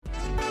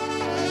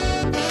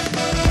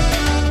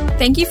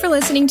Thank you for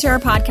listening to our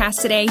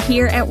podcast today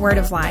here at Word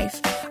of Life.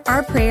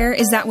 Our prayer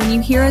is that when you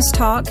hear us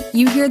talk,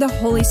 you hear the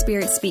Holy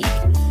Spirit speak.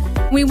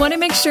 We want to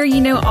make sure you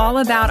know all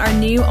about our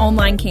new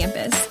online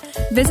campus.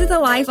 Visit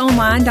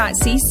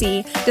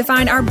thelifeonline.cc to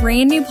find our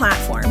brand new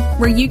platform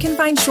where you can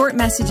find short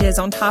messages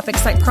on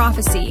topics like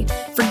prophecy,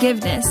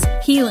 forgiveness,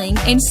 healing,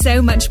 and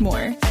so much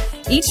more.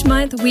 Each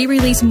month, we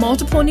release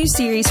multiple new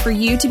series for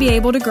you to be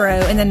able to grow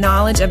in the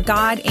knowledge of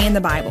God and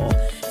the Bible.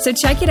 So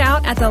check it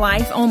out at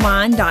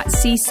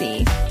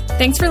thelifeonline.cc.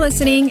 Thanks for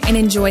listening and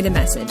enjoy the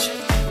message.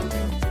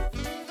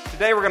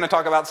 Today we're going to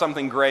talk about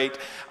something great.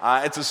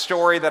 It's a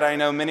story that I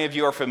know many of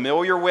you are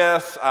familiar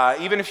with.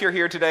 Even if you're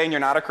here today and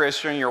you're not a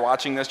Christian, you're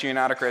watching this, you're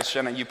not a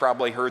Christian, and you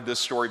probably heard this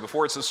story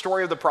before. It's the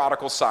story of the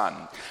prodigal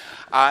son.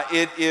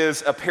 It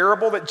is a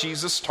parable that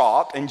Jesus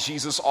taught, and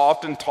Jesus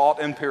often taught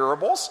in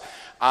parables.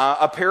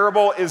 A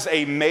parable is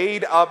a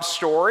made-up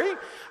story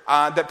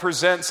that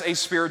presents a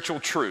spiritual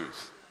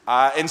truth.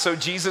 And so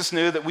Jesus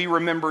knew that we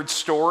remembered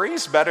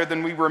stories better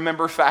than we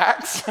remember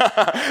facts,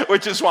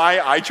 which is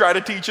why I try to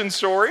teach in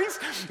stories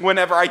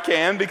whenever I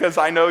can, because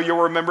I know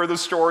you'll remember the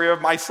story of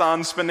my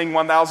son spending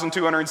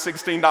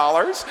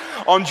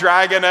 $1,216 on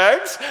dragon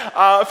eggs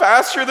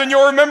faster than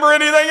you'll remember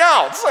anything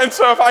else. And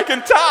so if I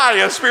can tie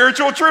a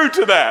spiritual truth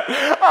to that,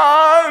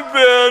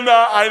 then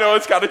I know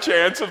it's got a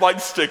chance of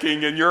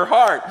sticking in your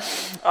heart.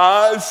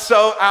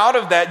 So out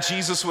of that,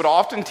 Jesus would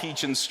often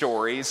teach in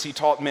stories. He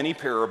taught many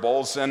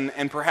parables, and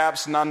perhaps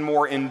none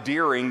more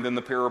endearing than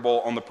the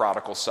parable on the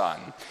prodigal son.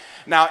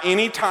 Now,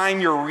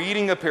 anytime you're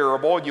reading a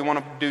parable, you want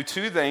to do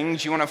two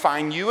things. You want to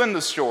find you in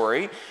the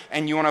story,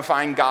 and you want to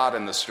find God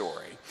in the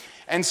story.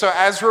 And so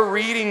as we're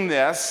reading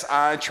this,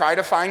 try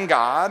to find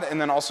God,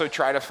 and then also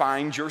try to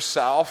find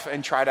yourself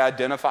and try to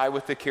identify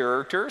with the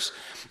characters.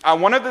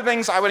 One of the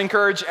things I would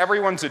encourage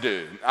everyone to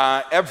do,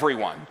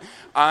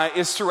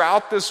 is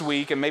throughout this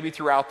week and maybe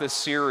throughout this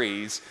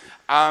series,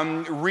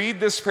 read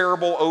this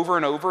parable over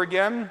and over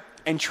again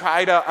and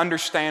try to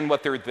understand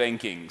what they're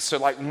thinking. So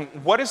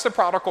what is the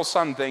prodigal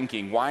son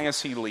thinking? Why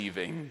is he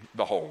leaving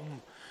the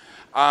home?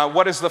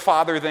 What is the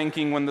father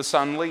thinking when the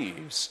son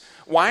leaves?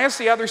 Why is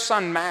the other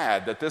son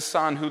mad that this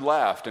son who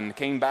left and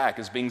came back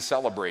is being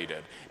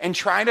celebrated? And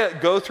try to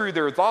go through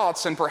their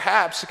thoughts, and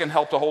perhaps it can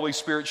help the Holy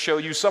Spirit show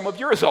you some of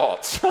your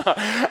thoughts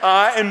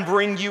and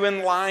bring you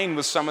in line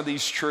with some of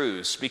these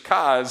truths,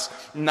 because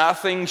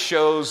nothing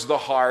shows the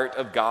heart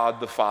of God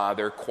the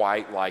Father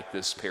quite like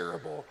this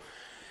parable.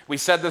 We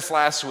said this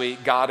last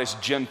week, God is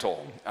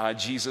gentle.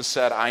 Jesus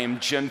said, I am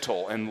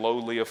gentle and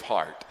lowly of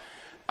heart.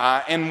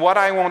 And what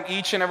I want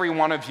each and every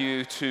one of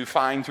you to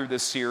find through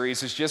this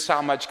series is just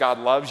how much God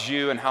loves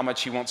you and how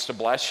much he wants to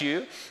bless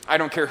you. I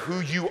don't care who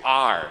you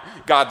are.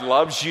 God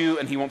loves you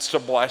and he wants to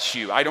bless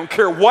you. I don't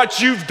care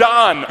what you've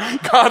done.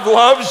 God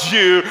loves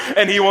you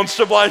and he wants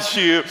to bless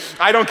you.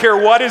 I don't care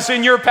what is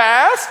in your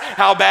past,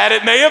 how bad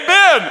it may have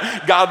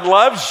been. God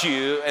loves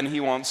you and he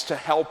wants to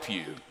help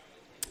you.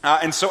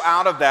 And so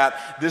out of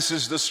that, this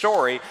is the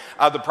story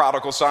of the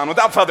prodigal son.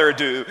 Without further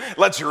ado,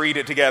 let's read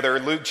it together.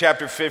 Luke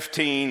chapter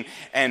 15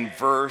 and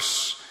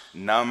verse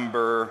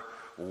number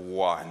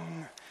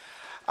 1.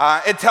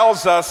 It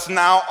tells us,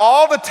 now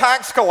all the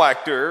tax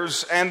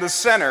collectors and the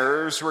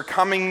sinners were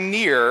coming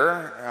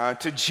near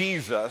to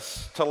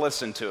Jesus to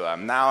listen to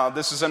him. Now,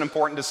 this is an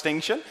important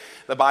distinction.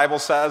 The Bible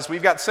says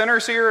we've got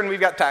sinners here and we've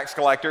got tax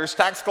collectors.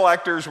 Tax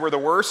collectors were the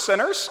worst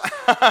sinners.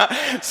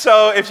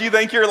 So if you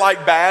think you're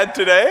bad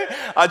today,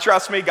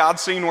 trust me,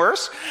 God's seen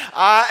worse.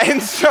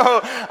 And so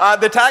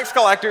the tax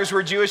collectors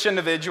were Jewish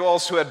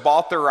individuals who had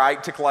bought the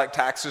right to collect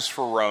taxes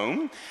for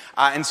Rome.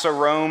 And so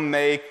Rome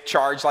may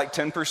charge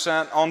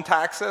 10% on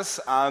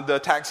taxes. The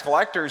tax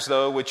collectors,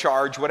 though, would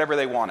charge whatever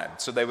they wanted.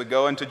 So they would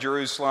go into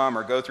Jerusalem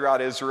or go throughout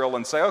Israel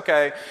and say,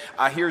 okay,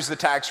 here's the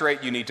tax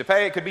rate you need to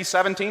pay. It could be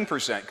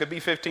 17%, could be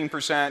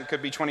 15%,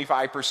 could be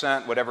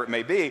 25%, whatever it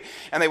may be.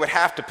 And they would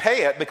have to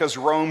pay it because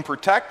Rome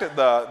protected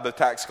the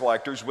tax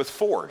collectors with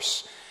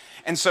force.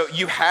 And so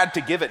you had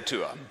to give it to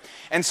them.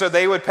 And so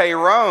they would pay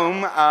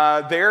Rome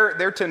their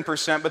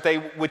 10%, but they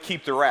would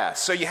keep the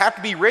rest. So you have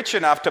to be rich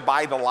enough to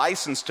buy the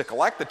license to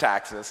collect the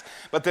taxes.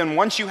 But then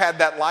once you had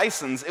that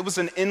license, it was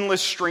an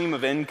endless stream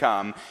of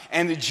income.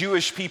 And the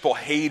Jewish people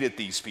hated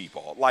these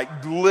people.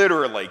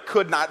 Literally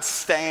could not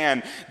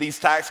stand these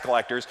tax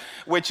collectors,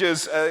 which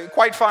is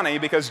quite funny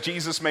because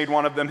Jesus made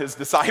one of them his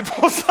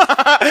disciples.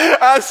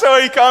 So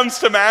he comes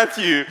to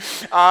Matthew,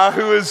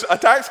 who is a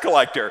tax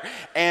collector.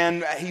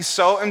 And he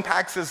so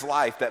impacts his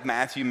life that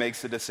Matthew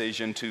makes the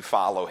decision to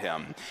follow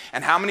him.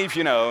 And how many of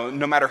you know,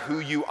 no matter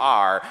who you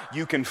are,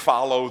 you can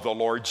follow the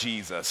Lord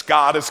Jesus?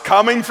 God is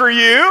coming for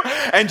you,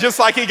 and just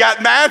like he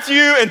got Matthew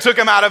and took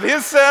him out of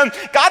his sin,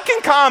 God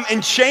can come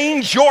and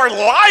change your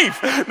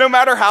life, no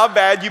matter how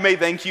bad you may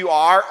think you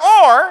are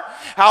or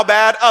how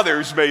bad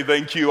others may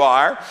think you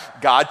are.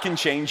 God can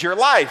change your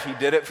life. He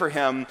did it for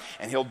him,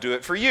 and he'll do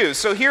it for you.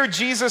 So here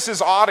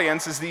Jesus'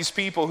 audience is these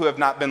people who have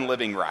not been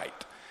living right.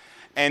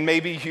 And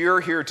maybe you're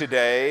here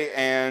today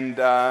and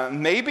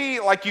maybe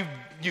like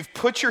you've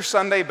put your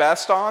Sunday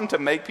best on to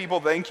make people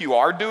think you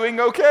are doing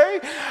okay,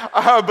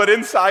 but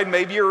inside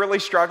maybe you're really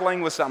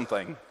struggling with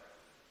something.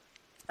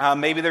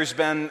 Maybe there's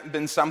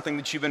been something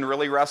that you've been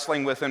really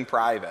wrestling with in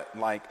private,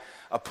 like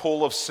a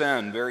pull of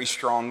sin very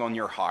strong on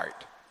your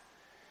heart,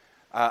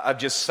 of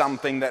just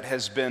something that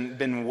has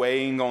been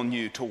weighing on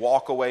you to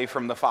walk away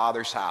from the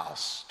Father's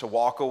house, to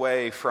walk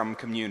away from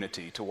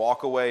community, to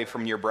walk away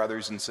from your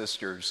brothers and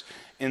sisters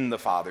in the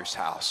Father's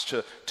house,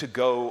 to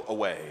go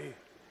away.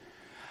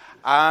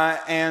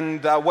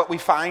 And what we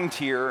find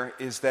here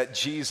is that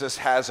Jesus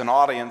has an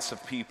audience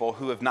of people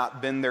who have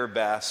not been their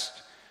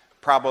best,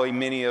 probably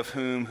many of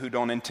whom who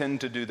don't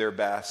intend to do their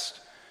best,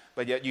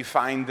 but yet you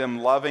find them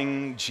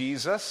loving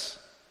Jesus,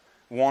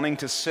 wanting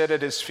to sit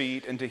at his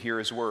feet and to hear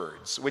his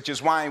words, which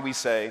is why we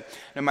say,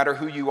 no matter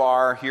who you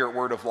are here at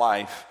Word of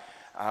Life,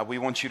 we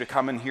want you to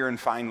come in here and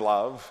find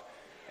love,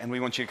 and we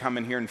want you to come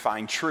in here and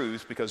find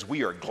truth, because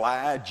we are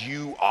glad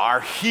you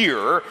are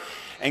here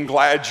and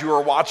glad you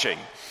are watching.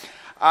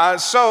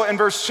 So in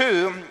verse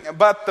 2,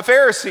 but the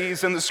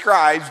Pharisees and the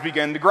scribes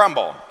began to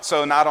grumble.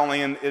 So not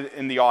only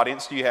in the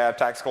audience do you have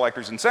tax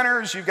collectors and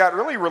sinners, you've got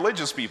really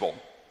religious people.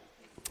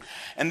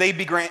 And they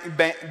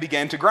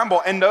began to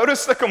grumble. And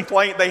notice the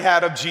complaint they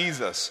had of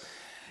Jesus.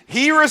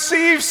 He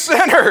receives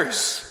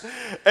sinners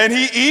and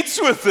he eats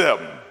with them.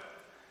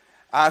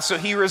 So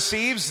he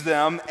receives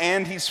them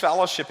and he's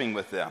fellowshipping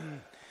with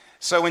them.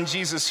 So when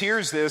Jesus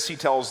hears this, he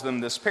tells them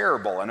this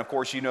parable. And of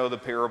course, you know the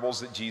parables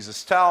that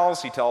Jesus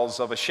tells. He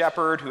tells of a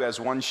shepherd who has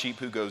one sheep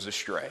who goes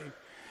astray.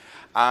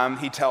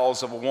 He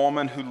tells of a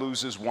woman who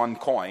loses one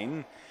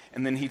coin.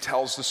 And then he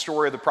tells the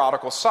story of the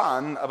prodigal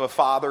son, of a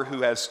father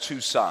who has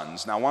two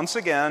sons. Now, once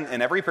again,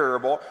 in every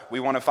parable, we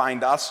want to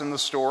find us in the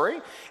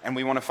story, and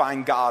we want to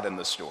find God in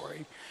the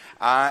story.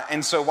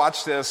 And so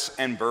watch this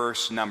in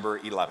verse number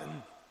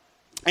 11.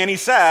 And he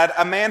said,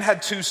 a man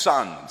had two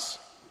sons.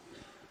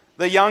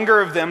 The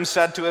younger of them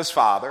said to his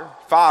father,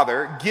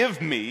 Father,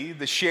 give me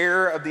the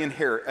share of the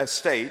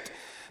estate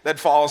that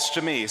falls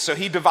to me. So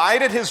he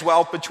divided his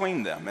wealth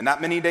between them. And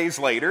not many days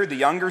later, the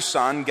younger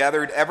son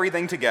gathered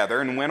everything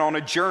together and went on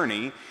a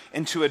journey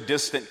into a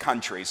distant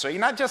country. So he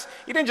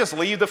didn't just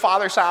leave the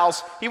father's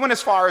house. He went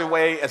as far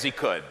away as he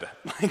could.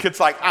 It's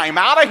like, I'm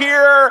out of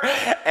here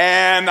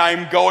and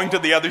I'm going to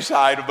the other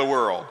side of the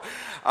world,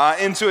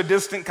 into a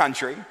distant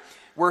country,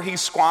 where he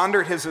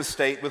squandered his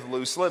estate with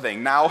loose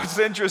living. Now, what's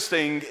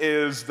interesting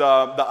is the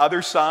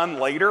other son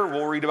later,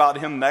 we'll read about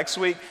him next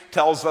week,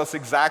 tells us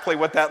exactly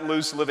what that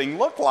loose living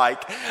looked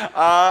like,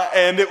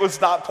 and it was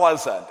not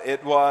pleasant.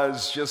 It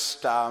was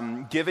just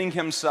giving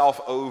himself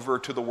over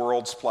to the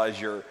world's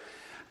pleasure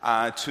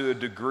to a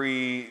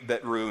degree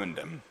that ruined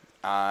him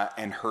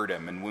and hurt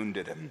him and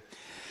wounded him.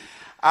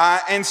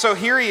 And so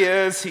here he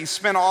is, he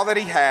spent all that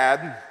he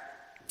had,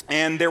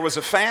 and there was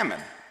a famine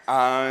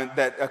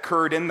that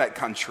occurred in that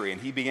country, and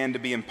he began to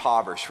be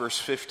impoverished. Verse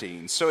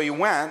 15. So he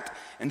went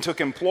and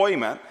took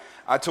employment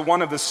to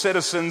one of the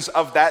citizens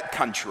of that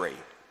country,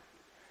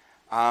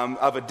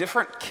 of a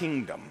different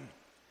kingdom.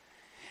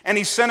 And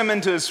he sent him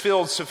into his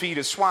fields to feed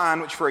his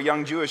swine, which for a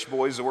young Jewish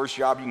boy is the worst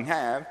job you can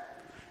have.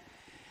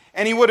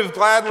 And he would have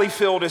gladly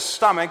filled his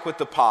stomach with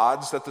the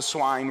pods that the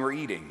swine were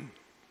eating,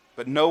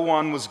 but no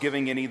one was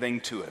giving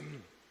anything to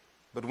him.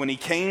 But when he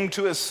came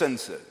to his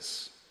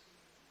senses,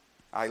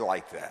 I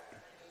like that.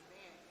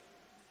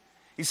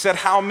 He said,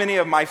 how many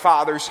of my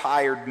father's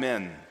hired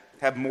men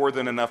have more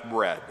than enough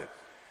bread?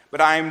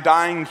 But I am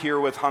dying here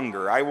with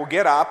hunger. I will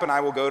get up and I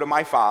will go to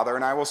my father,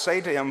 and I will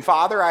say to him,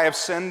 Father, I have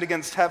sinned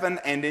against heaven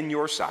and in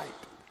your sight,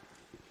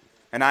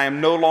 and I am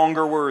no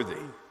longer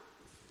worthy.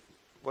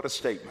 What a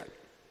statement.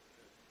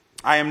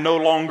 I am no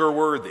longer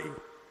worthy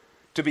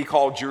to be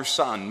called your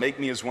son. Make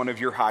me as one of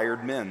your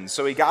hired men.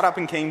 So he got up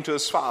and came to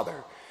his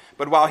father.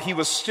 But while he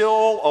was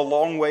still a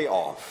long way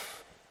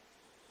off,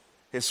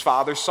 his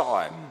father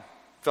saw him,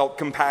 felt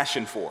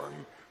compassion for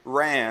him,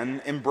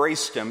 ran,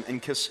 embraced him,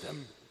 and kissed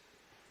him.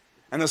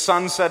 And the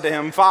son said to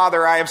him,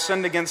 Father, I have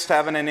sinned against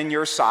heaven and in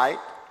your sight.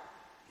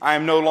 I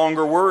am no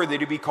longer worthy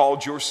to be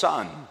called your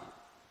son.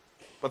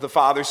 But the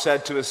father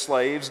said to his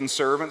slaves and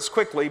servants,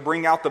 quickly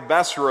bring out the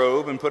best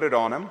robe and put it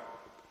on him.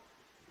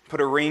 Put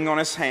a ring on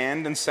his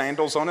hand and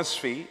sandals on his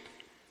feet.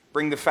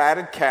 Bring the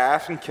fatted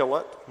calf and kill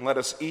it, and let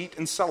us eat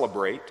and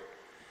celebrate.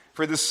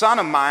 For this son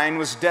of mine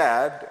was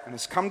dead and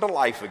has come to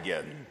life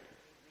again.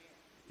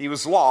 He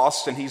was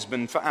lost and he's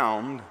been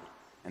found,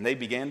 and they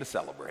began to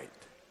celebrate.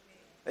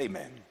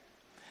 Amen.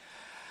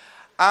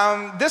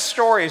 This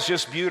story is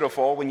just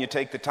beautiful when you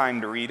take the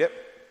time to read it,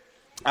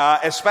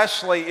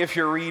 especially if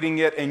you're reading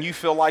it and you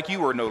feel like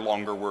you are no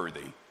longer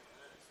worthy.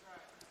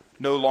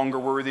 No longer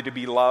worthy to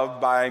be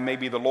loved by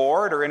maybe the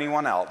Lord or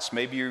anyone else.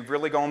 Maybe you've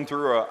really gone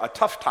through a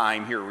tough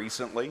time here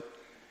recently,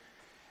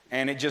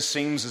 and it just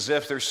seems as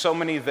if there's so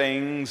many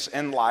things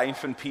in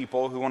life and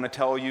people who want to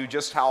tell you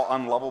just how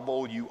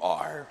unlovable you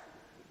are.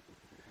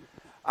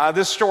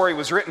 This story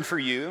was written for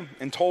you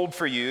and told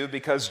for you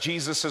because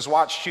Jesus has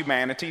watched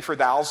humanity for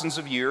thousands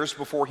of years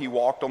before he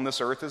walked on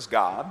this earth as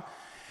God.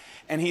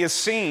 And he has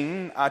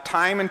seen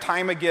time and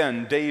time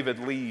again David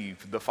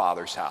leave the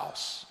father's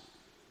house.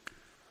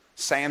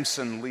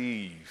 Samson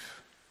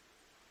leave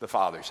the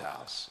father's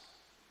house.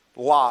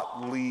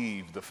 Lot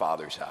leave the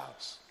father's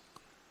house.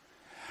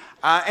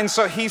 And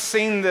so he's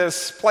seen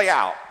this play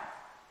out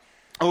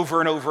over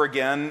and over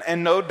again.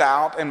 And no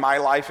doubt in my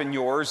life and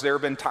yours, there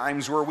have been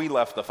times where we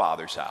left the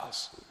father's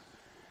house.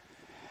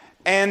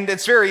 And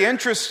it's very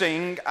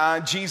interesting,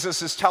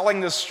 Jesus is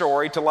telling this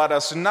story to let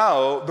us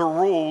know the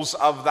rules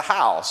of the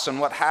house and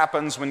what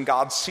happens when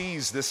God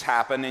sees this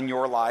happen in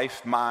your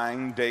life,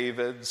 mine,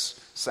 David's,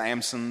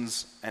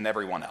 Samson's, and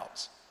everyone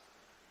else.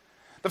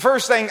 The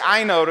first thing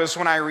I notice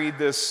when I read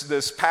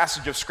this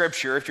passage of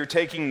Scripture, if you're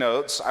taking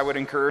notes, I would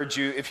encourage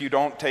you, if you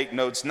don't take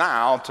notes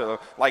now, to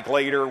like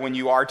later when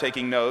you are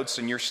taking notes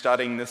and you're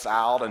studying this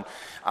out and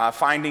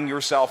finding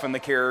yourself in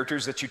the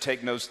characters, that you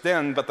take notes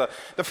then. But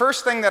the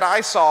first thing that I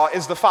saw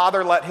is the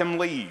Father let him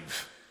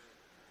leave.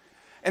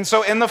 And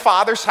so in the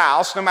Father's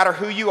house, no matter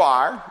who you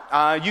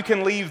are, you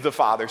can leave the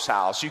Father's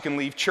house. You can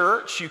leave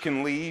church. You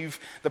can leave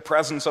the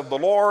presence of the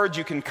Lord.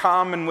 You can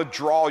come and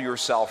withdraw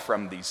yourself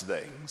from these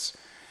things.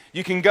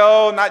 You can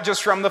go not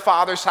just from the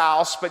Father's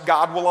house, but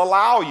God will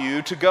allow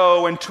you to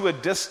go into a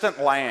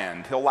distant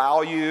land. He'll allow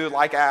you,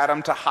 like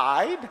Adam, to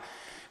hide.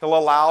 He'll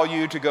allow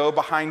you to go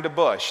behind a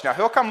bush. Now,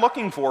 he'll come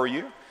looking for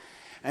you,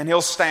 and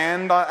he'll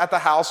stand at the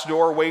house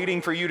door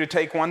waiting for you to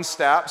take one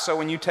step. So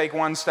when you take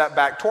one step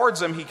back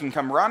towards him, he can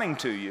come running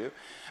to you.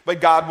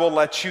 But God will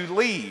let you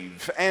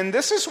leave. And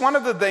this is one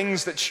of the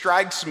things that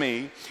strikes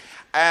me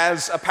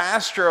as a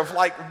pastor of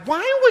like,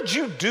 why would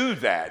you do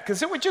that?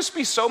 Because it would just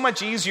be so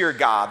much easier,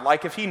 God,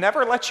 like if he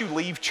never let you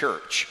leave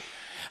church.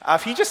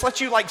 If he just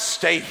let you like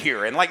stay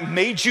here and like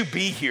made you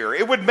be here,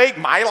 it would make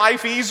my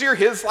life easier,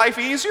 his life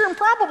easier, and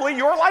probably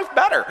your life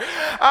better.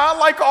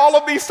 Like all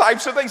of these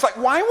types of things. Like,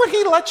 why would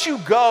he let you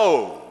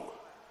go?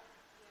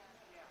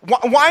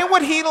 Why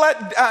would he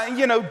let,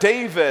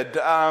 David,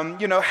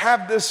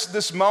 have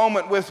this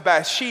moment with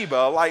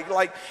Bathsheba?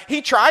 Like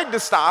he tried to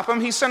stop him.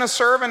 He sent a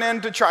servant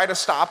in to try to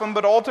stop him,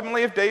 but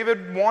ultimately if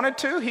David wanted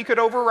to, he could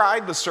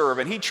override the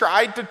servant. He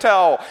tried to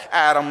tell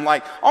Adam,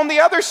 like, on the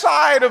other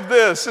side of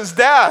this is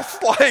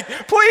death.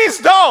 Like, please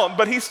don't.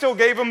 But he still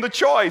gave him the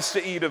choice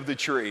to eat of the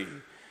tree.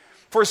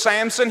 For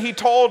Samson, he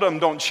told him,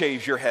 don't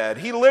shave your head.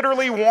 He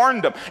literally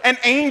warned him. An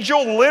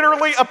angel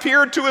literally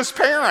appeared to his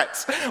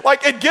parents.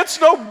 Like, it gets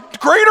no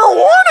greater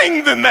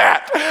warning than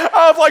that.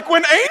 Of like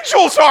when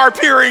angels are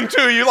appearing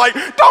to you, like,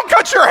 don't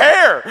cut your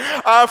hair.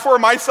 For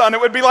my son, it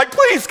would be like,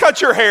 please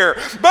cut your hair.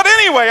 But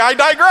anyway, I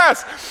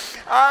digress.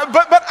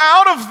 But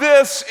out of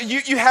this,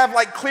 you have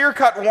like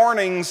clear-cut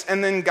warnings,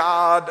 and then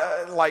God,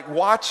 like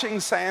watching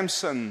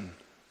Samson,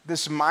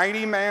 this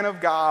mighty man of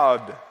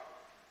God.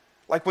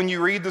 Like when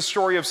you read the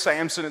story of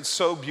Samson, it's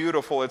so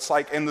beautiful. It's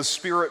like, and the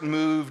Spirit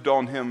moved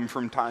on him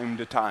from time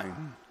to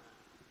time.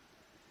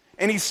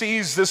 And he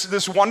sees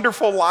this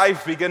wonderful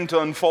life begin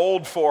to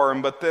unfold for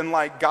him, but then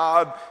like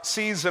God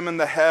sees him in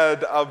the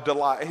head of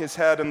his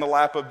head in the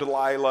lap of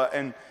Delilah,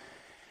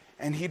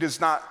 and he does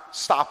not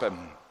stop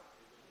him,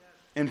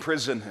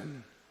 imprison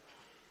him.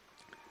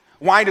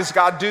 Why does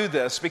God do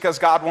this? Because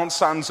God wants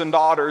sons and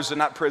daughters and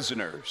not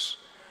prisoners.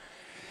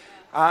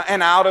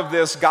 And out of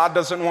this, God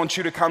doesn't want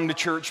you to come to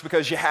church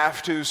because you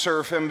have to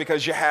serve him,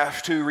 because you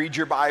have to read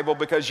your Bible,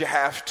 because you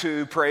have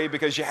to pray,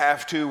 because you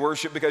have to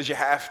worship, because you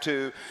have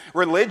to.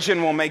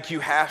 Religion will make you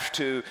have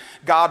to.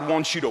 God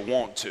wants you to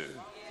want to.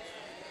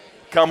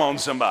 Come on,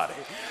 somebody.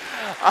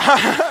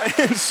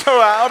 And so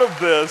out of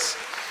this,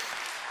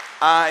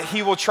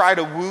 he will try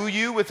to woo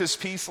you with his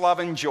peace, love,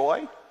 and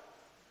joy,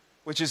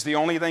 which is the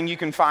only thing you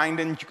can find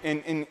in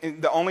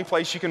the only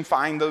place you can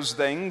find those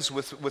things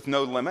with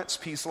no limits,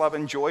 peace, love,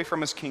 and joy from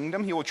his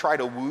kingdom. He will try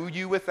to woo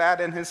you with that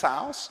in his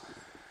house,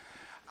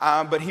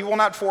 but he will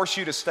not force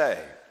you to stay.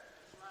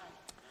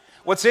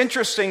 What's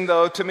interesting,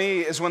 though, to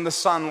me is when the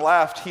son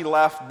left, he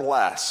left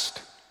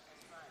blessed.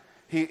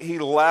 He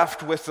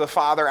left with the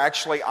Father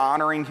actually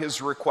honoring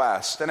his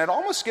request. And it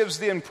almost gives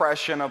the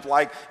impression of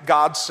like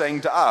God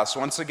saying to us,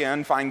 once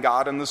again, find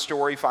God in the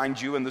story, find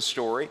you in the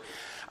story.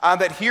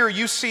 That here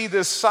you see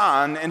this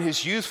son and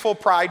his youthful,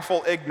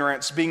 prideful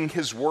ignorance being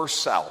his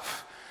worst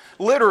self.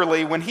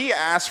 Literally, when he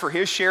asks for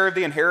his share of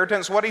the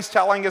inheritance, what he's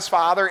telling his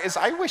father is,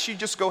 I wish you'd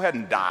just go ahead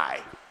and die.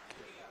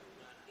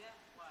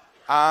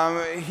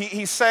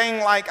 He's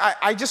saying like,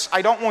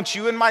 I don't want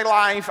you in my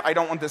life. I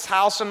don't want this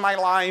house in my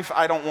life.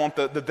 I don't want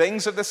the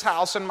things of this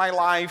house in my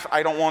life.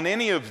 I don't want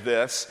any of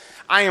this.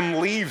 I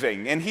am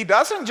leaving. And he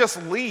doesn't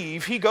just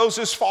leave. He goes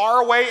as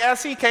far away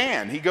as he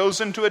can. He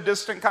goes into a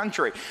distant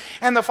country.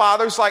 And the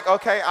father's like,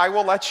 okay, I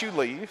will let you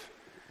leave.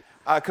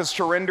 Because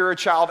to render a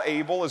child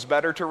able is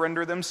better to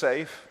render them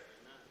safe.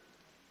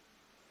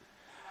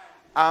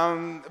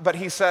 But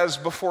he says,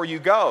 before you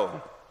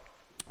go,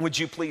 would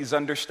you please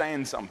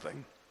understand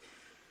something?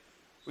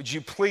 Would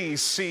you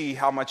please see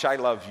how much I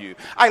love you?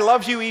 I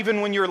love you even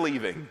when you're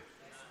leaving.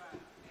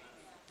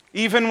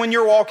 Even when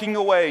you're walking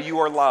away, you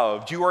are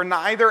loved. You are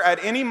neither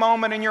at any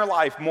moment in your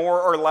life more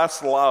or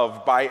less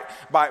loved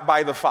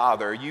by the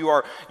Father. You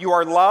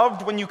are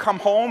loved when you come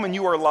home, and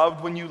you are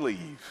loved when you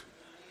leave.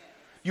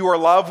 You are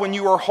loved when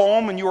you are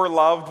home, and you are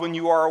loved when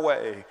you are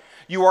away.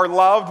 You are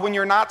loved when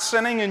you're not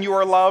sinning, and you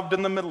are loved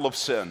in the middle of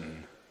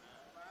sin.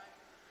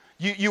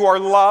 You are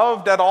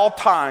loved at all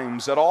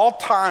times. At all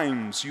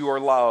times you are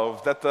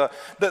loved. That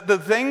the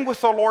thing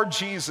with the Lord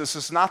Jesus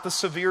is not the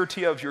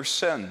severity of your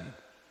sin.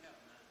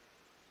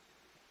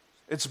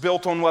 It's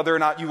built on whether or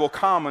not you will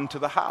come into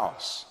the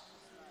house.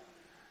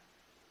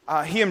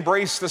 He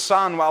embraced the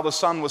Son while the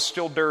Son was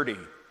still dirty.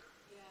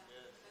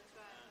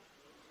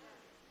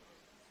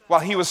 While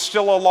he was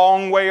still a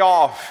long way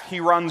off, he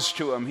runs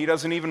to him. He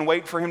doesn't even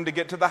wait for him to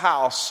get to the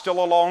house.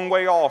 Still a long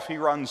way off, he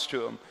runs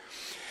to him.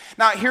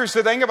 Now, here's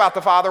the thing about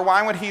the Father.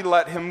 Why would he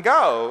let him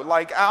go?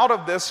 Like, out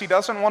of this, he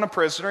doesn't want a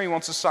prisoner. He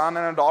wants a son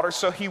and a daughter,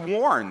 so he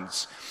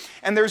warns.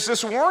 And there's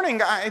this warning,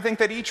 I think,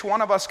 that each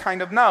one of us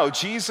kind of know.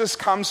 Jesus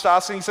comes to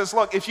us and he says,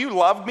 look, if you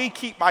love me,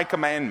 keep my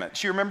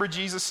commandments. You remember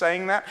Jesus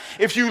saying that?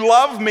 If you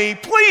love me,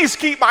 please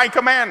keep my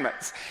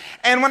commandments.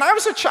 And when I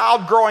was a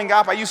child growing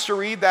up, I used to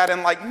read that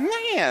and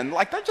man,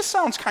 that just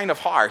sounds kind of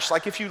harsh.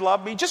 Like, if you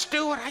love me, just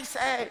do what I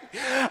say.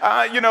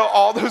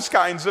 All those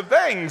kinds of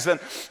things.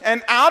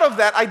 And out of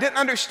that, I didn't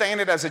understand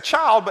it as a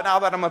child, but now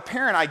that I'm a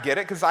parent, I get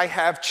it because I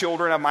have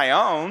children of my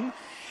own.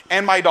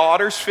 And my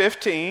daughter's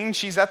 15.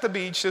 She's at the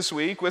beach this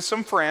week with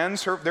some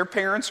friends. Their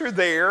parents are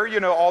there,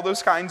 all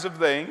those kinds of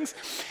things.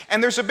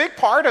 And there's a big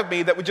part of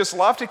me that would just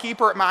love to keep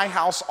her at my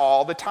house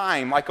all the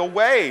time, like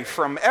away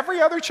from every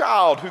other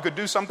child who could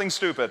do something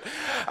stupid.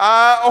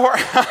 Or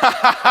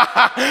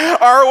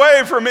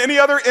away from any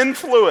other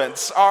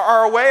influence,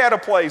 or away at a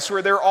place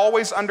where they're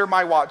always under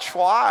my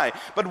watchful eye.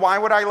 But why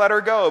would I let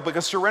her go?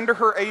 Because to render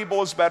her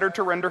able is better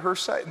to render her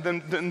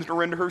than to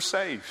render her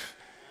safe.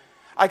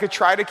 I could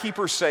try to keep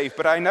her safe,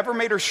 but I never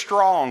made her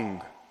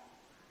strong.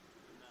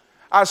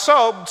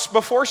 So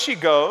before she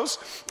goes,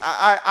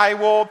 I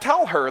will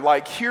tell her,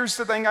 here's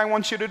the thing I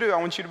want you to do. I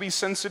want you to be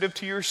sensitive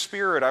to your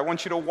spirit. I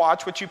want you to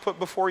watch what you put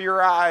before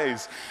your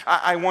eyes.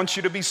 I want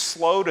you to be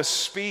slow to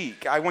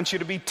speak. I want you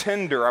to be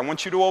tender. I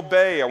want you to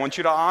obey. I want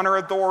you to honor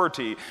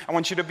authority. I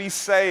want you to be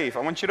safe. I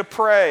want you to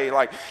pray.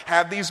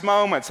 Have these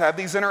moments, have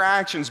these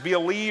interactions. Be a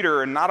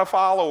leader and not a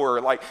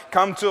follower.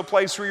 Come to a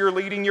place where you're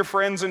leading your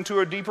friends into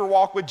a deeper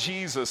walk with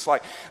Jesus.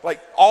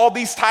 All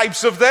these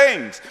types of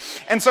things.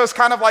 And so it's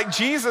kind of like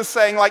Jesus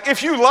saying,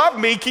 if you love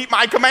me, keep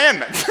my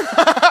commandments.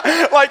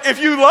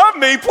 If you love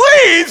me,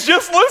 please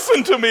just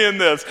listen to me in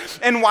this.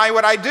 And why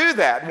would I do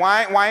that?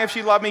 Why, if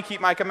you love me, keep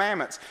my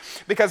commandments?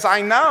 Because I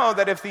know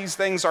that if these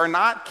things are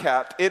not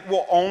kept, it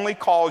will only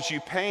cause you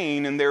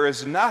pain, and there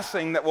is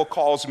nothing that will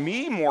cause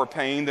me more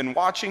pain than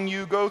watching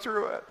you go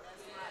through it.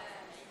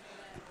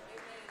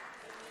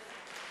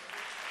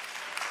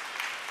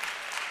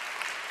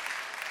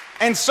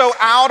 And so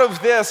out of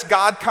this,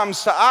 God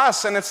comes to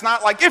us, and it's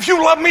not like, if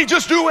you love me,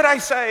 just do what I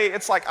say.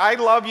 It's like, I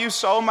love you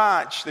so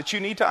much that you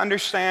need to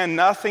understand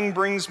nothing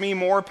brings me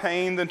more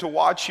pain than to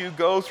watch you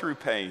go through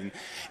pain.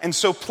 And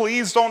so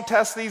please don't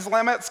test these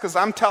limits, because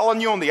I'm telling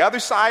you, on the other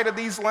side of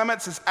these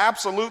limits is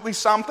absolutely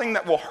something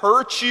that will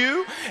hurt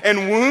you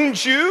and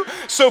wound you.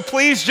 So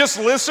please just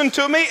listen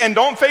to me and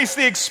don't face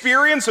the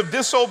experience of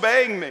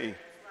disobeying me.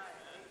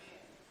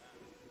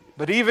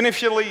 But even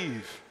if you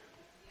leave,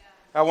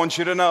 I want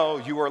you to know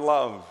you are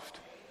loved.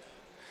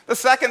 The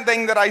second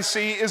thing that I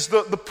see is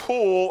the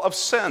pull of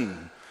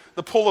sin.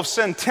 The pull of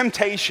sin,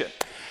 temptation.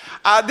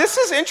 This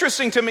is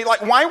interesting to me.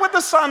 Why would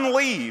the Son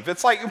leave?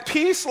 It's like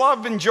peace,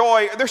 love, and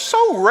joy. They're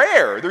so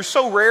rare. They're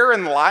so rare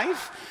in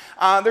life.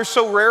 They're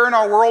so rare in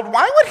our world.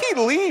 Why would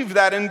he leave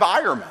that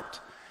environment?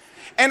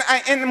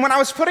 And when I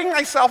was putting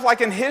myself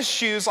in his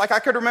shoes, I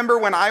could remember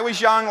when I was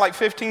young,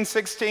 15,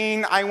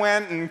 16, I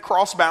went and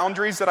crossed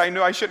boundaries that I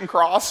knew I shouldn't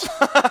cross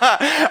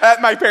that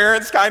my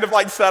parents kind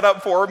of set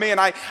up for me. And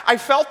I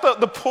felt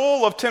the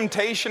pull of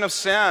temptation of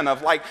sin,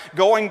 of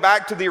going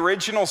back to the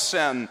original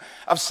sin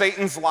of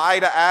Satan's lie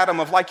to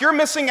Adam, of you're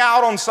missing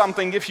out on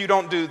something if you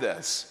don't do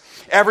this.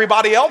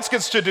 Everybody else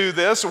gets to do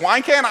this.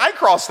 Why can't I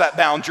cross that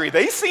boundary?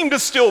 They seem to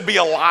still be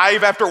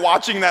alive after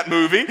watching that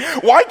movie.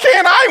 Why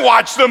can't I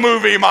watch the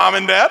movie, Mom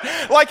and Dad?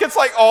 It's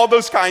all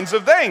those kinds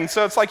of things.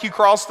 So it's you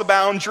cross the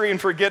boundary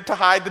and forget to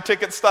hide the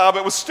ticket stub.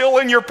 It was still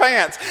in your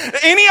pants.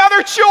 Any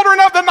other children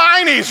of the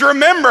 90s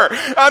remember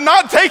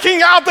not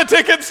taking out the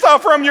ticket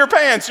stub from your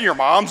pants? And your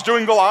mom's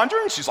doing the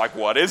laundry and she's like,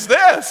 what is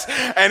this?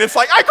 And it's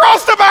I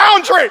crossed the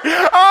boundary.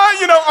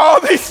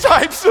 All these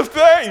types of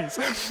things.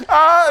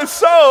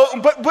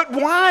 But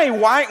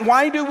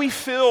why do we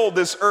feel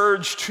this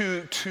urge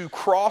to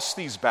cross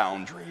these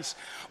boundaries?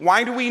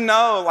 Why do we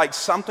know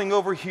something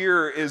over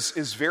here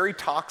is very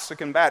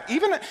toxic and bad?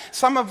 Even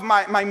some of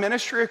my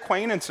ministry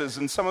acquaintances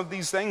and some of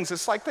these things,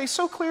 it's they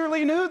so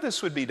clearly knew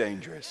this would be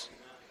dangerous.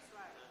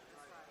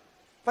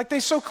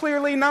 They so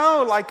clearly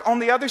know, on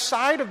the other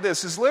side of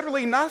this is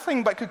literally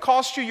nothing but could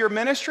cost you your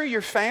ministry,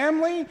 your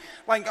family,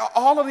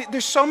 all of it.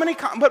 There's so many,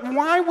 but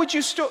why would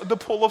you still, the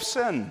pull of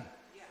sin?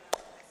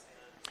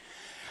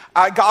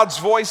 God's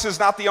voice is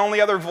not the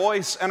only other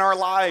voice in our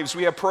lives.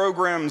 We have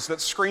programs that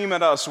scream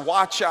at us,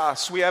 watch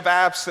us. We have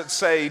apps that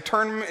say,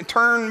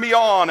 turn me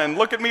on and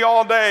look at me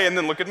all day and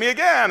then look at me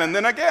again and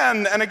then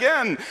again and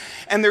again.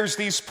 And there's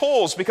these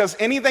pulls because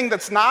anything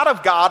that's not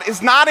of God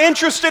is not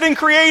interested in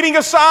creating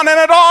a son and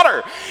a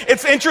daughter.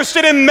 It's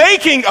interested in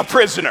making a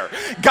prisoner.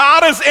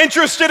 God is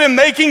interested in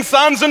making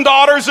sons and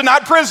daughters and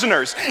not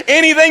prisoners.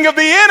 Anything of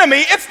the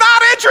enemy, it's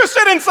not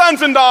interested in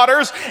sons and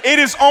daughters. It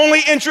is only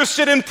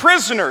interested in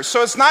prisoners.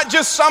 So it's not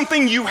just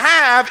something you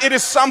have, it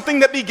is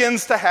something that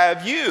begins to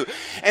have you.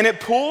 And it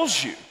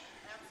pulls you.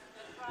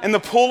 And the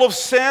pull of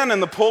sin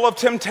and the pull of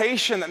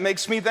temptation that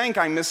makes me think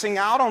I'm missing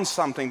out on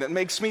something, that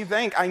makes me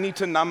think I need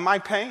to numb my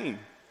pain,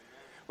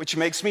 which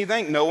makes me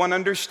think no one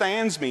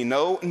understands me,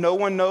 no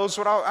one knows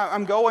what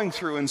I'm going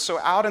through. And so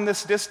out in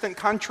this distant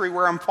country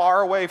where I'm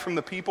far away from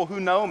the people who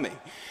know me,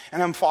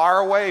 and I'm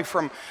far away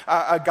from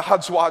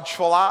God's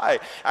watchful eye,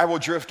 I will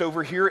drift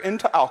over here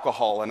into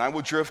alcohol, and I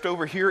will drift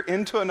over here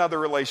into another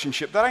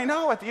relationship that I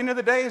know at the end of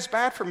the day is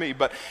bad for me,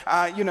 but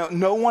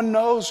no one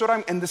knows what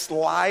I'm, and this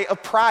lie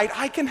of pride,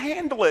 I can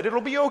handle it, it'll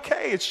be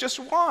okay, it's just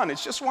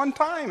one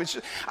time,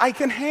 I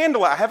can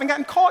handle it, I haven't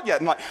gotten caught yet,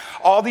 and like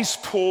all these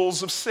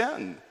pulls of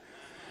sin.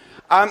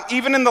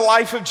 Even in the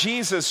life of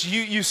Jesus,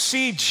 you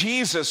see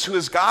Jesus, who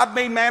is God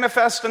made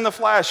manifest in the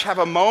flesh, have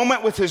a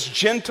moment with his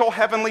gentle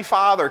heavenly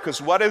Father,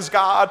 because what is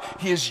God?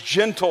 He is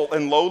gentle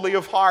and lowly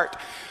of heart.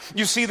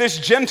 You see this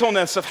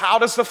gentleness of how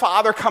does the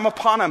Father come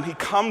upon him? He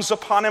comes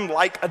upon him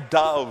like a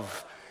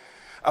dove,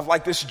 of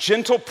like this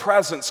gentle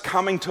presence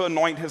coming to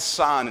anoint his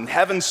son, and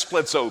heaven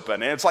splits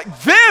open, and it's like,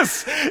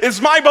 this is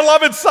my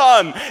beloved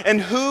son, in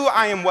who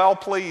I am well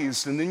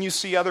pleased. And then you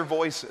see other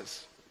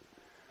voices.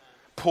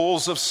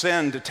 Pulls of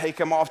sin to take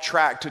him off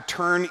track, to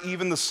turn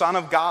even the Son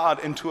of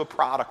God into a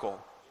prodigal,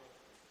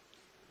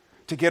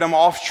 to get him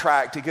off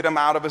track, to get him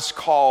out of his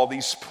call,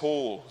 these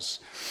pulls.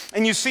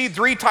 And you see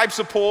 3 types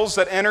of pulls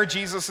that enter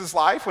Jesus'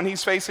 life when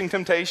he's facing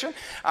temptation.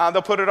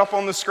 They'll put it up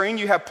on the screen.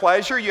 You have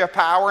pleasure, you have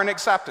power, and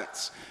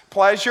acceptance.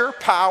 Pleasure,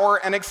 power,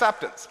 and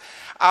acceptance.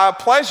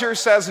 Pleasure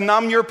says,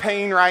 numb your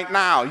pain right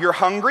now. You're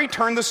hungry,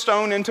 turn the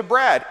stone into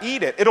bread.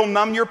 Eat it. It'll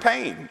numb your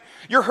pain.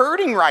 You're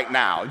hurting right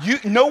now.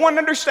 No one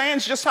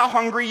understands just how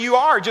hungry you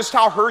are, just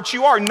how hurt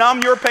you are.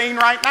 Numb your pain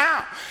right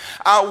now.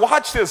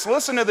 Watch this,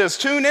 listen to this,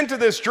 tune into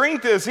this,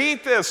 drink this,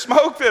 eat this,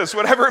 smoke this,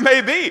 whatever it may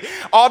be.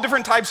 All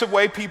different types of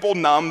way people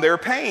numb their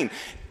pain.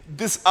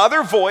 This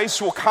other voice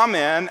will come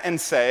in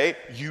and say,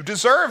 you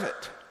deserve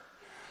it.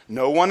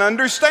 No one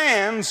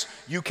understands,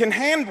 you can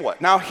handle it.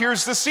 Now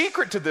here's the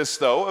secret to this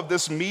though, of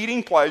this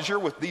meeting pleasure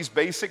with these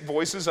basic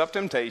voices of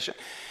temptation.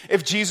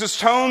 If Jesus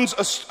turns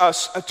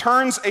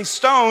a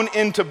stone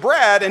into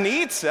bread and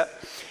eats it,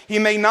 he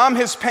may numb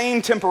his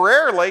pain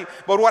temporarily,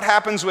 but what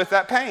happens with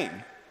that pain?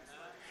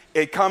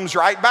 It comes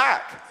right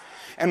back.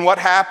 And what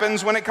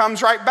happens when it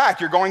comes right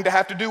back? You're going to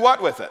have to do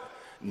what with it?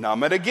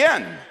 Numb it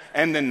again.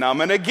 And then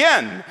numb it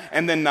again,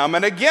 and then numb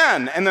it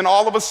again. And then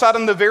all of a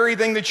sudden, the very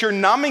thing that you're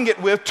numbing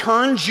it with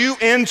turns you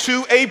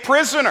into a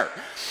prisoner,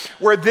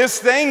 where this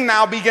thing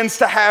now begins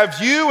to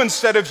have you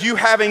instead of you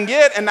having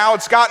it, and now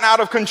it's gotten out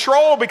of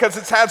control because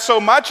it's had so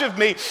much of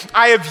me.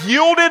 I have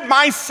yielded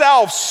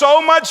myself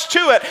so much to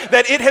it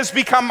that it has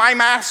become my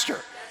master.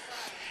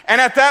 And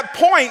at that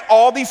point,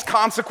 all these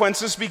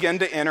consequences begin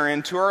to enter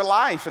into our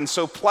life. And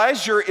so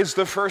pleasure is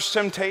the first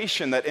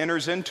temptation that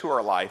enters into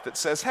our life that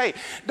says, hey,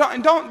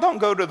 don't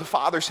go to the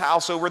Father's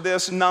house over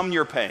this, numb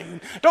your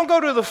pain. Don't go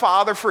to the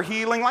Father for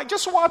healing, like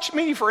just watch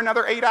me for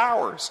another 8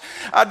 hours.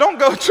 Don't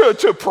go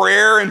to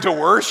prayer and to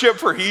worship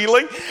for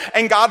healing.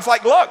 And God's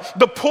like, look,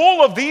 the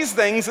pull of these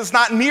things is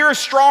not near as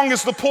strong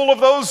as the pull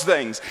of those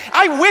things.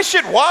 I wish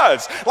it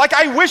was. Like,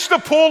 I wish the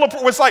pull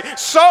was like,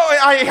 so,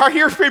 I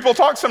hear people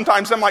talk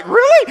sometimes, I'm like,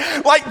 really?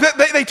 Like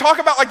they talk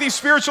about like these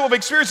spiritual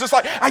experiences,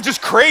 like I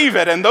just crave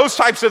it and those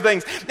types of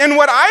things. And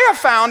what I have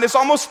found is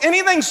almost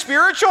anything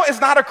spiritual is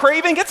not a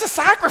craving, it's a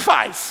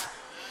sacrifice.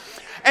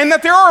 And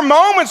that there are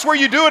moments where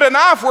you do it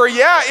enough where,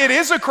 yeah, it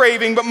is a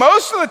craving, but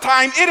most of the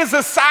time it is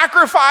a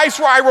sacrifice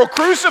where I will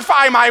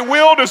crucify my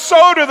will to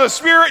sow to the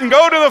Spirit and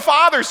go to the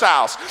Father's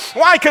house.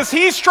 Why? Because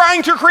he's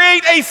trying to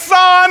create a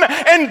son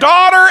and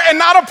daughter and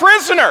not a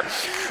prisoner.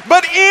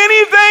 But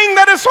anything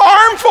that is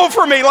harmful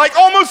for me, like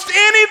almost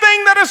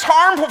anything that is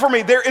harmful for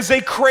me, there is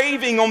a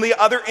craving on the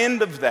other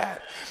end of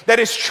that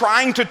is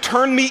trying to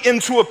turn me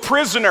into a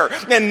prisoner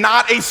and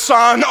not a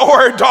son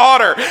or a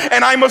daughter.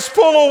 And I must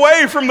pull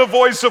away from the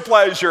voice of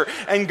pleasure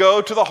and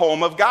go to the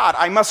home of God.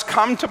 I must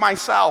come to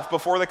myself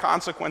before the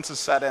consequences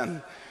set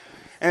in.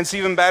 And it's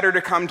even better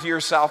to come to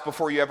yourself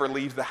before you ever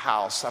leave the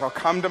house. I'll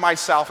come to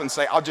myself and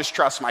say, I'll just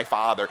trust my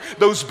Father.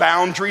 Those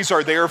boundaries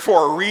are there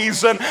for a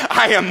reason.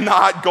 I am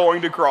not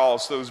going to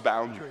cross those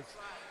boundaries.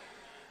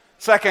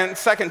 Second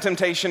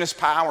temptation is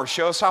power.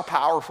 Show us how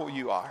powerful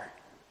you are.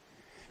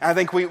 And I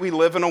think we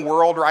live in a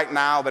world right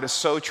now that is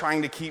so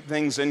trying to keep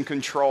things in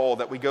control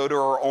that we go to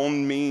our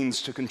own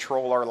means to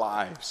control our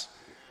lives.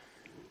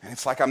 And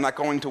it's like, I'm not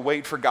going to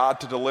wait for God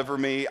to deliver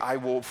me. I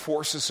will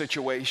force a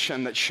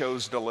situation that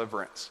shows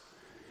deliverance.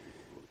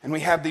 And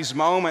we have these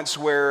moments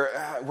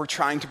where we're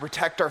trying to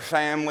protect our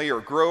family or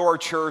grow our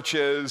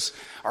churches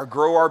or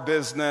grow our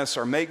business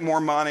or make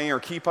more money or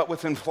keep up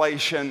with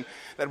inflation,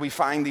 that we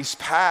find these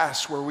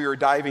paths where we are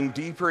diving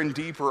deeper and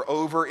deeper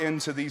over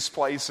into these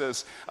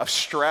places of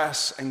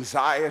stress,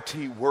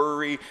 anxiety,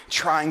 worry,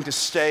 trying to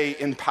stay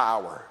in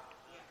power,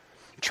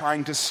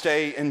 trying to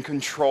stay in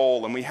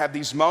control. And we have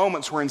these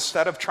moments where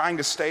instead of trying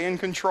to stay in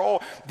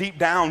control, deep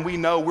down we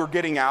know we're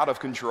getting out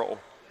of control.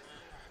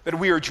 That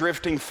we are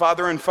drifting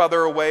further and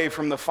further away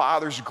from the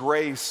Father's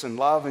grace and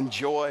love and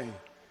joy.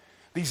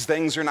 These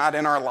things are not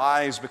in our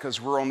lives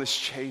because we're on this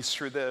chase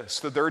for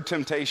this. The third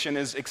temptation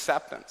is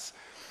acceptance.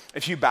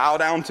 If you bow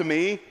down to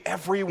me,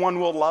 everyone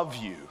will love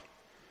you.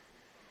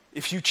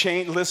 If you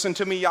change, listen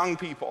to me, young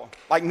people.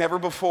 Like never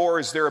before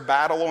is there a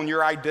battle on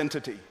your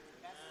identity.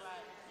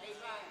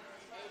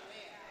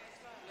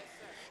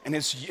 And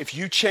if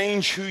you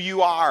change who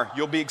you are,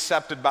 you'll be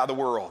accepted by the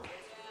world.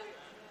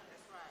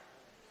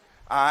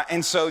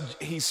 And so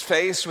he's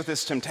faced with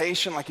this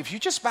temptation, like if you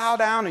just bow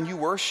down and you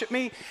worship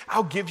me,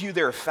 I'll give you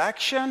their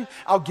affection,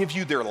 I'll give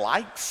you their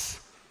likes,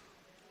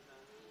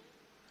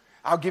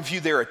 I'll give you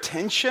their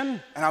attention,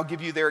 and I'll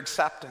give you their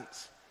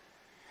acceptance.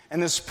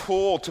 And this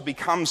pull to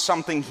become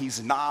something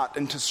he's not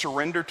and to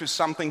surrender to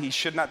something he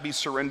should not be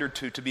surrendered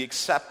to be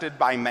accepted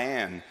by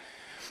man.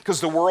 Because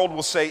the world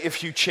will say,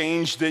 if you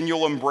change, then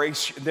we'll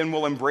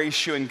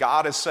embrace you. And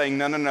God is saying,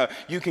 no,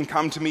 you can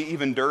come to me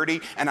even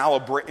dirty, and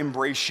I'll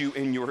embrace you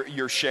in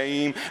your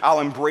shame. I'll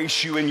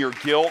embrace you in your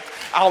guilt.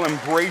 I'll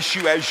embrace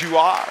you as you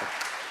are.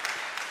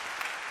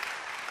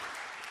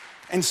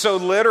 And so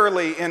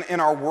literally in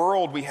our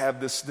world, we have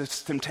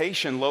this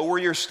temptation. Lower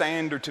your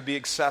standard to be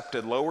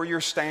accepted. Lower your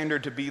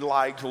standard to be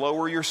liked.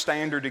 Lower your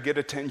standard to get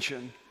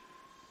attention.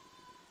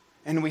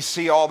 And we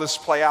see all this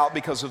play out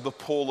because of the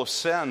pull of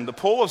sin. The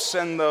pull of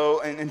sin,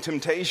 though, and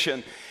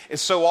temptation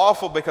is so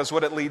awful because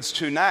what it leads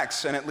to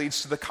next, and it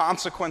leads to the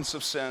consequence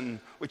of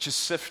sin, which is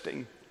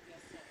sifting,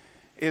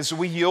 is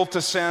we yield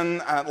to sin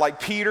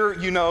like Peter.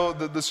 You know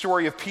the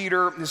story of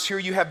Peter is here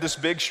you have this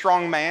big,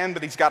 strong man,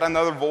 but he's got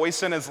another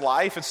voice in his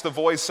life. It's the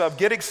voice of,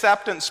 get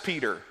acceptance,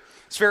 Peter.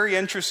 It's very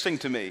interesting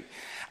to me.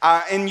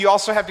 And you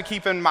also have to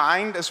keep in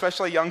mind,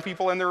 especially young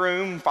people in the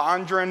room,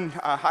 Fondren,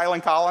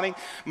 Highland Colony,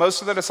 most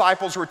of the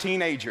disciples were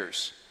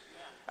teenagers.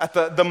 At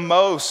the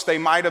most, they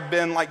might have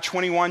been like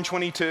 21,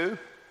 22,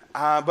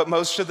 but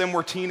most of them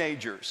were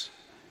teenagers.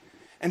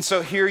 And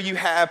so here you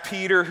have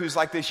Peter, who's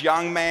like this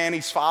young man,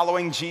 he's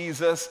following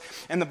Jesus,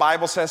 and the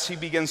Bible says he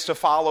begins to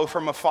follow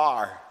from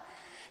afar.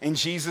 And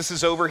Jesus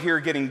is over here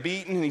getting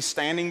beaten, and he's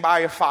standing by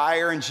a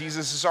fire, and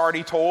Jesus has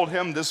already told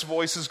him, this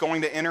voice is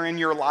going to enter in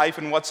your life,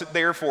 and what's it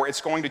there for? It's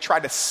going to try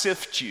to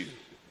sift you.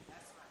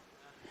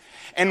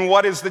 And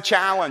what is the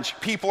challenge?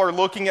 People are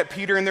looking at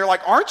Peter, and they're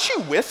like, aren't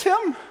you with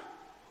him?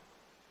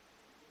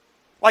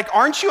 Like,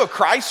 aren't you a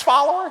Christ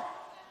follower?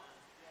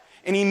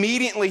 And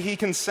immediately he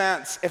can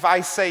sense, if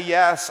I say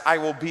yes, I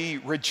will be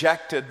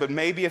rejected. But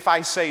maybe if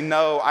I say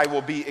no, I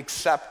will be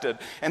accepted.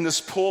 And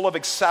this pull of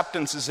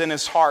acceptance is in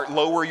his heart.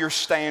 Lower your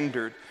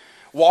standard.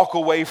 Walk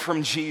away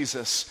from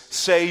Jesus.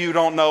 Say you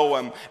don't know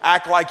him.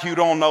 Act like you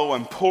don't know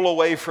him. Pull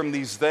away from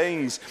these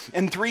things.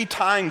 And 3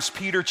 times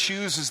Peter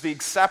chooses the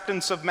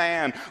acceptance of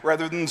man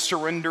rather than the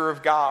surrender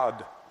of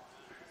God.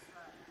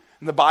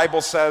 And the Bible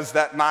says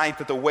that night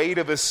that the weight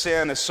of his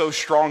sin is so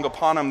strong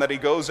upon him that he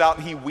goes out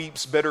and he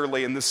weeps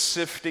bitterly, and the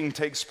sifting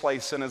takes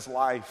place in his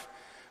life.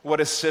 What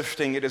is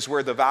sifting? It is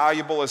where the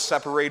valuable is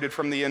separated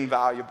from the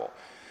invaluable.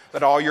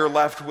 That all you're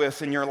left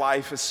with in your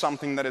life is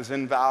something that is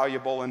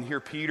invaluable. And here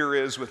Peter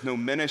is with no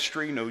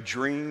ministry, no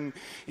dream.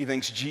 He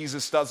thinks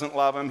Jesus doesn't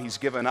love him. He's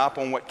given up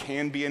on what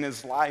can be in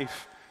his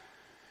life.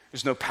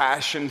 There's no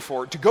passion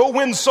for it. To go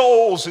win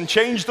souls and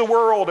change the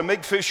world and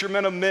make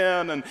fishermen of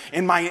men and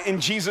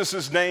in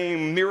Jesus'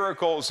 name,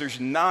 miracles. There's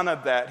none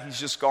of that. He's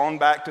just gone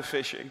back to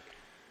fishing.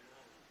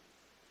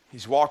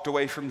 He's walked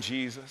away from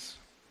Jesus.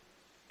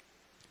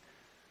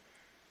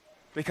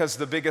 Because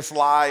the biggest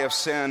lie of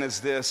sin is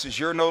this, is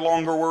you're no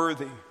longer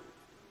worthy.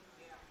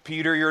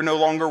 Peter, you're no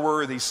longer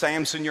worthy.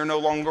 Samson, you're no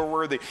longer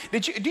worthy.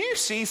 Do you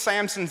see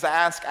Samson's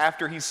ask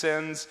after he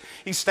sins?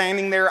 He's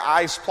standing there,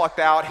 eyes plucked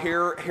out,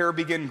 hair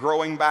begin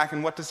growing back,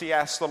 and what does he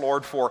ask the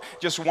Lord for?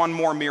 Just one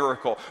more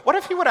miracle. What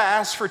if he would have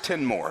asked for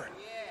 10 more?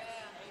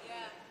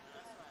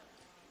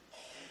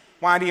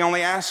 Why did he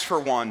only ask for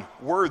one?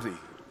 Worthy.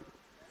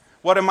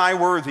 What am I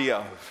worthy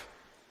of?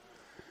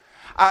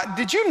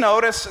 Did you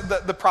notice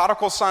the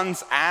prodigal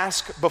son's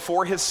ask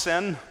before his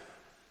sin?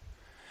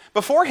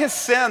 Before his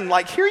sin,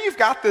 like here you've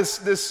got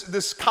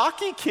this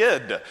cocky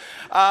kid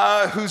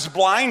who's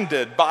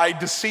blinded by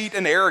deceit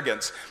and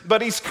arrogance,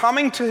 but he's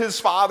coming to his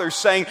father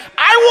saying,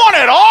 I want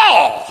it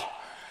all!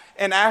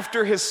 And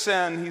after his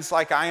sin, he's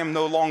like, I am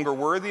no longer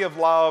worthy of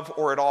love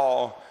or at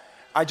all.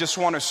 I just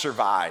want to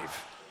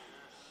survive.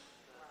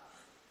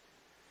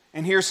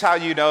 And here's how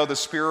you know the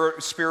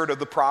spirit of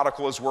the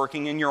prodigal is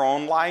working in your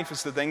own life.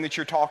 It's the thing that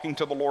you're talking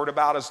to the Lord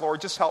about is, Lord,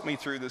 just help me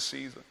through this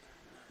season.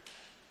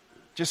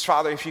 Just,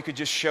 Father, if you could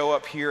just show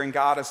up here, and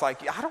God is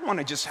like, I don't want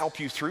to just help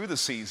you through the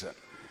season.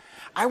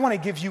 I want to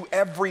give you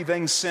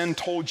everything sin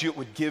told you it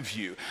would give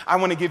you. I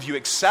want to give you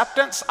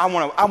acceptance. I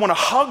want to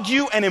hug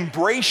you and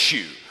embrace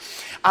you.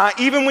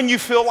 Even when you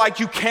feel like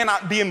you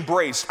cannot be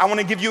embraced, I want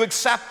to give you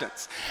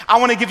acceptance. I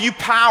want to give you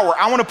power.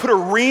 I want to put a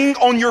ring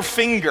on your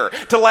finger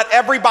to let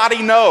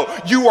everybody know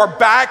you are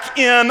back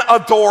in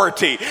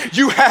authority.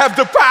 You have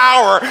the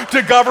power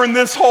to govern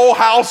this whole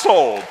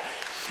household.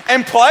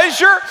 And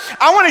pleasure,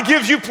 I want to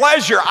give you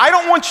pleasure. I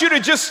don't want you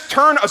to just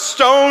turn a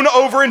stone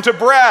over into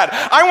bread.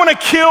 I want to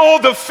kill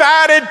the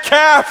fatted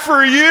calf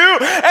for you,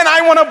 and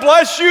I want to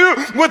bless you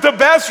with the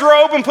best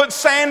robe and put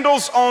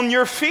sandals on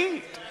your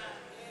feet.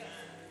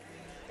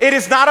 It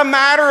is not a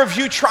matter of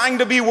you trying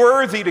to be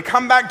worthy to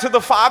come back to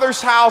the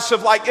Father's house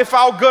of like, if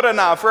I'm good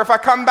enough, or if I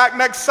come back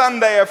next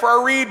Sunday, if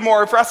I read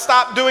more, if I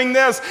stop doing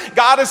this.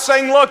 God is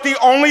saying, look, the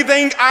only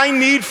thing I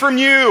need from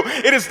you,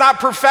 it is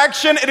not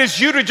perfection. It is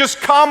you to just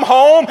come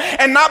home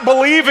and not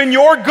believe in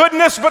your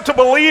goodness, but to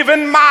believe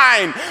in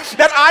mine.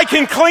 That I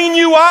can clean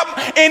you up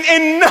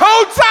in no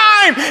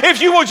time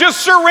if you will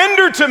just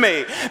surrender to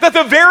me. That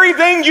the very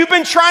thing you've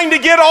been trying to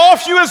get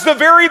off you is the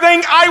very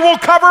thing I will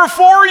cover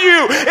for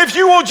you if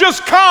you will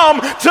just come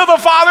to the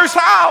Father's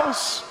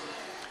house.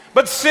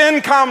 But sin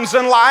comes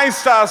and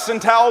lies to us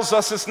and tells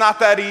us it's not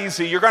that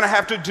easy. You're going to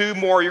have to do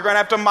more. You're going to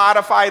have to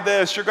modify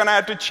this. You're going to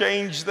have to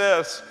change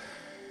this.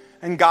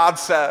 And God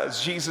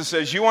says, Jesus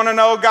says, you want to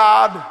know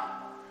God?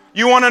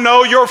 You want to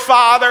know your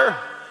Father?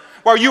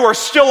 Well, you are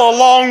still a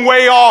long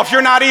way off.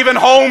 You're not even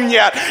home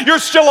yet. You're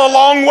still a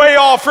long way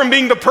off from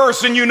being the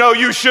person you know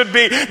you should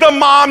be, the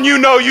mom you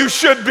know you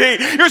should be.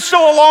 You're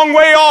still a long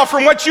way off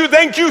from what you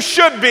think you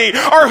should be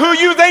or who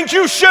you think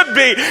you should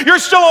be. You're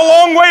still a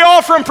long way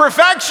off from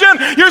perfection.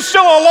 You're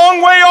still a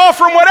long way off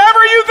from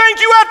whatever you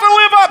think you have to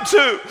live up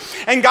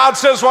to. And God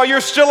says, well, you're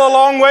still a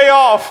long way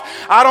off.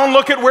 I don't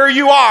look at where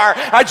you are.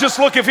 I just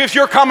look if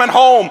you're coming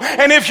home.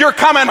 And if you're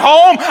coming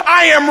home,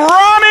 I am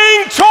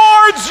running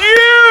towards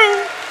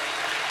you.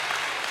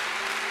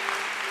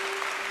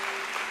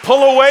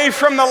 Pull away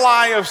from the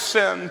lie of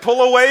sin.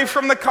 Pull away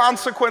from the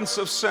consequence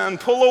of sin.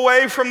 Pull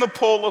away from the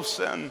pull of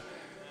sin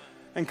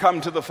and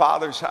come to the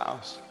Father's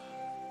house.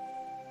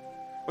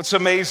 What's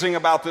amazing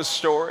about this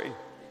story,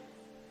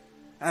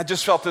 and I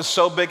just felt this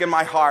so big in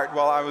my heart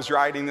while I was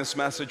writing this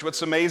message.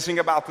 What's amazing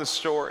about this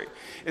story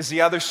is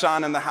the other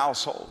son in the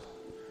household.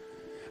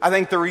 I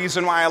think the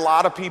reason why a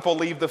lot of people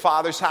leave the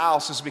Father's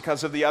house is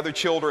because of the other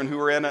children who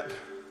are in it.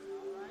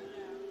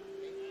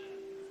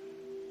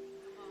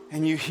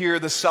 And you hear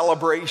the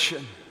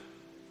celebration.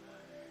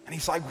 And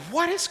he's like,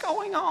 what is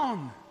going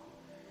on?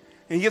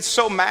 And he gets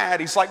so mad.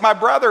 He's like, my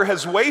brother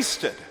has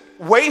wasted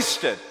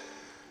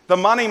the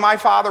money my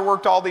father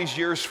worked all these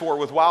years for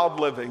with wild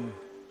living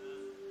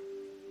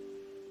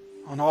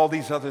on all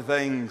these other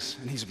things.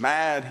 And he's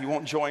mad. He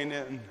won't join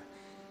in. And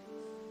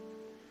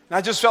I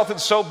just felt it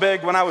so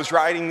big when I was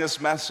writing this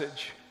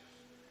message.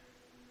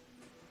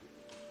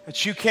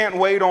 That you can't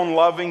wait on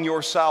loving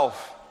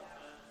yourself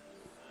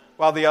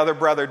while the other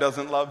brother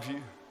doesn't love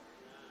you.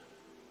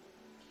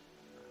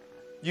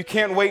 You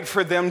can't wait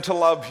for them to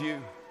love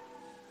you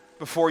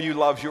before you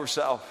love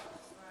yourself.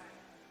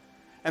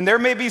 And there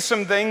may be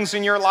some things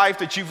in your life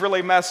that you've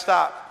really messed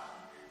up,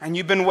 and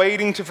you've been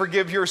waiting to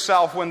forgive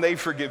yourself when they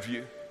forgive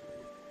you.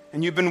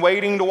 And you've been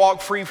waiting to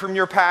walk free from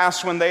your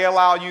past when they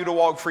allow you to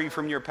walk free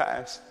from your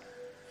past.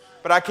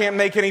 But I can't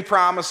make any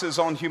promises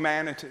on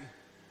humanity.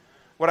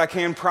 What I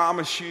can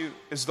promise you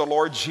is the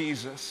Lord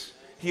Jesus.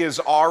 He has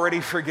already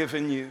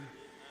forgiven you.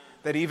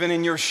 That even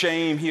in your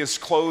shame, He is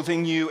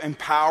clothing you,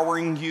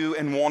 empowering you,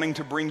 and wanting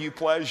to bring you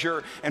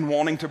pleasure and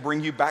wanting to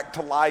bring you back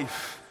to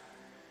life.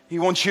 He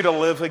wants you to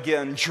live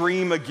again,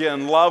 dream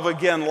again, love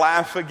again,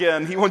 laugh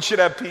again. He wants you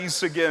to have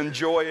peace again,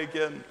 joy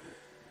again.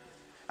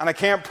 And I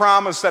can't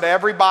promise that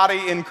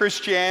everybody in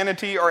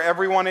Christianity or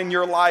everyone in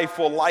your life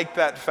will like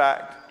that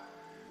fact.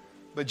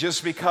 But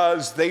just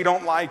because they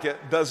don't like it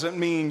doesn't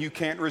mean you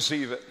can't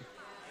receive it.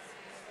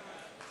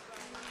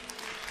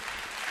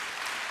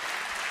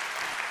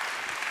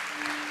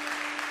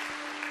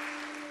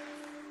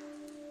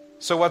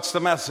 So what's the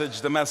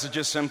message? The message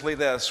is simply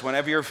this.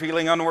 Whenever you're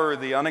feeling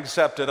unworthy,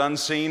 unaccepted,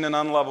 unseen, and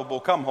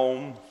unlovable, come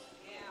home.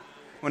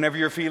 Whenever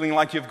you're feeling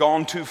like you've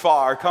gone too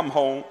far, come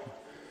home.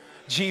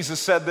 Jesus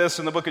said this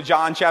in the book of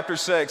John chapter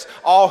 6.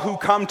 All who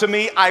come to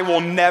me, I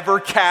will never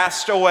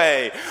cast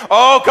away.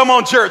 Oh, come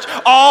on, church.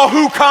 All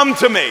who come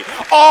to me,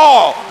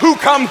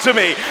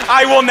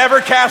 I will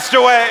never cast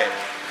away.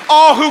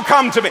 All who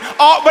come to me.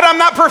 But I'm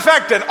not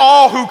perfected.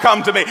 All who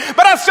come to me.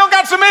 But I still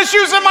got some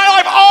issues in my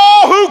life.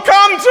 All who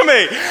come to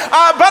me.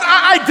 But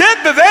I did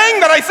the thing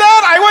that I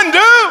said I wouldn't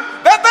do.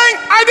 That thing,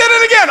 I did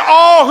it again.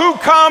 All who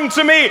come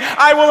to me,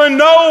 I will in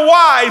no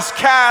wise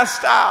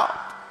cast out.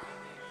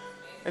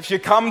 If you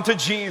come to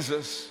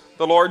Jesus,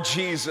 the Lord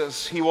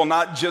Jesus, He will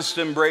not just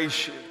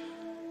embrace you.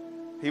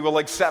 He will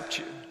accept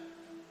you.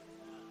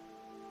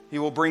 He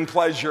will bring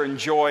pleasure and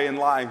joy in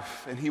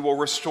life, and He will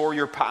restore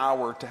your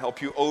power to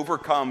help you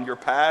overcome your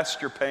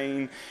past, your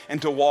pain, and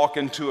to walk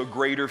into a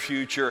greater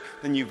future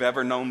than you've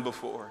ever known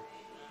before.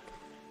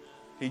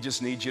 He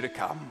just needs you to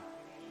come.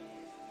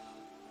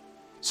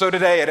 So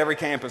today at every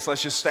campus,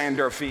 let's just stand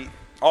to our feet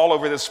all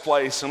over this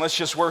place and let's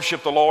just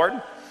worship the Lord.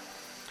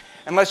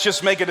 And let's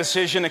just make a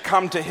decision to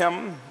come to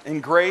Him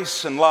in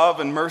grace and love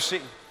and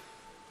mercy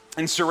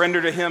and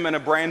surrender to Him in a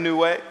brand new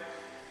way.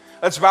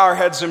 Let's bow our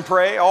heads and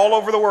pray. All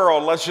over the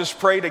world, let's just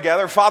pray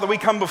together. Father, we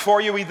come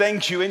before you. We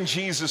thank you in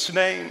Jesus'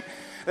 name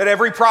that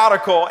every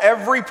prodigal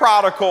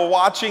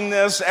watching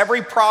this,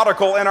 every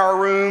prodigal in our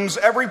rooms,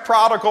 every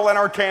prodigal in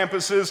our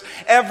campuses,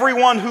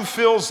 everyone who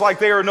feels like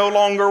they are no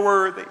longer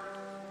worthy,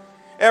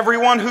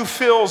 everyone who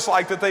feels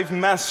like that they've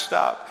messed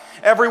up,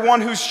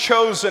 everyone who's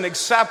chosen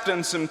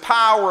acceptance and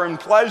power and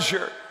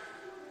pleasure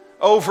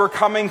over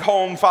coming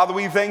home, Father,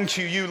 we thank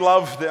you. You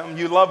love them.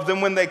 You love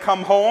them when they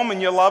come home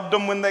and you loved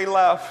them when they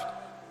left.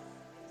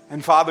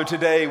 And Father,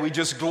 today we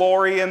just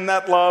glory in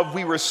that love.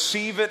 We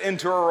receive it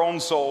into our own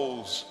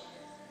souls.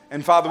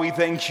 And Father, we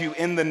thank you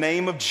in the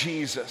name of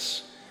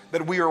Jesus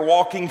that we are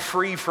walking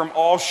free from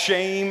all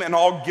shame and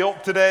all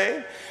guilt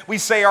today. We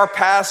say our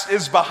past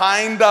is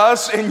behind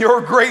us and your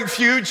great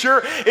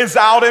future is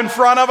out in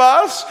front of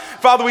us.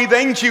 Father, we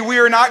thank you. We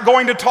are not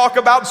going to talk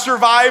about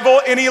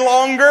survival any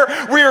longer.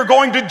 We are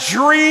going to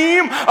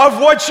dream of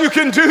what you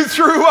can do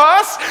through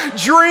us,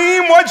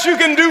 dream what you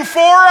can do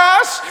for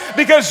us,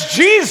 because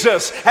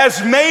Jesus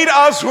has made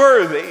us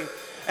worthy.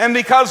 And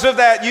because of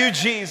that, you,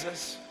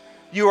 Jesus,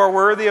 you are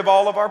worthy of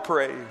all of our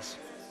praise.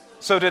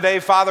 So today,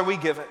 Father, we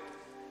give it.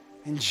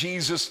 In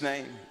Jesus'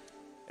 name,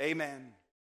 amen.